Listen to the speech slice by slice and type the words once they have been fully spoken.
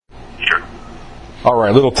All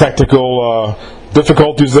right, little technical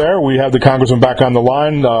difficulties there. We have the Congressman back on the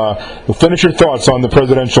line. Finish your thoughts on the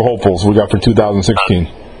presidential hopefuls we got for 2016.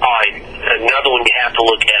 All right, another one you have to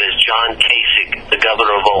look at is John Kasich, the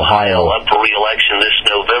governor of Ohio, up for re-election this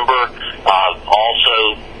November. Also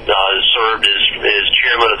served as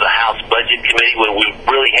chairman of the House Budget Committee when we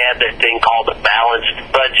really had that thing called a balanced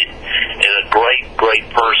budget. And a great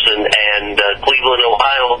person. And Cleveland,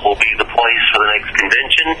 Ohio will be the place for the next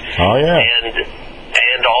convention. Oh, yeah.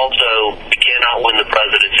 And also, you cannot win the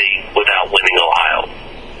presidency without winning Ohio.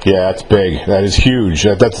 Yeah, that's big. That is huge.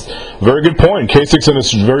 That's a very good point. Kasich's in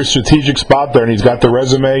a very strategic spot there, and he's got the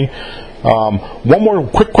resume. One more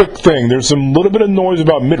quick thing. There's some little bit of noise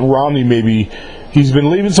about Mitt Romney maybe. He's been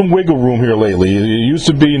leaving some wiggle room here lately. It used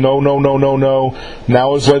to be no.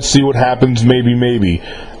 Now it's let's see what happens, maybe.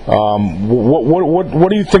 What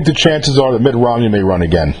do you think the chances are that Mitt Romney may run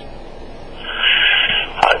again?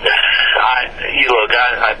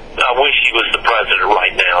 I wish he was the president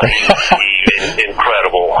right now. He's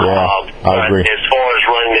incredible. Yeah, I agree. As far as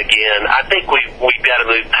running again, I think we've got to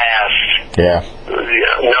move past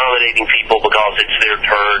nominating people because it's their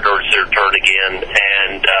turn or it's their turn again.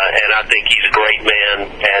 And I think he's a great man.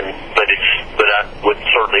 But I would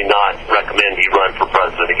certainly not recommend he run for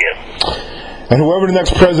president again. And whoever the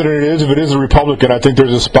next president is, if it is a Republican, I think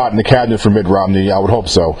there's a spot in the cabinet for Mitt Romney. I would hope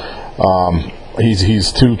so.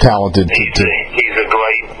 He's too talented. He's a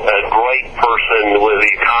great person.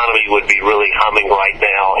 The economy would be really humming right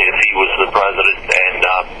now if he was the president,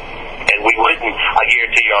 and we wouldn't. I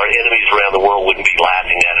guarantee you, our enemies around the world wouldn't be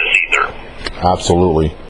laughing at us either. Absolutely.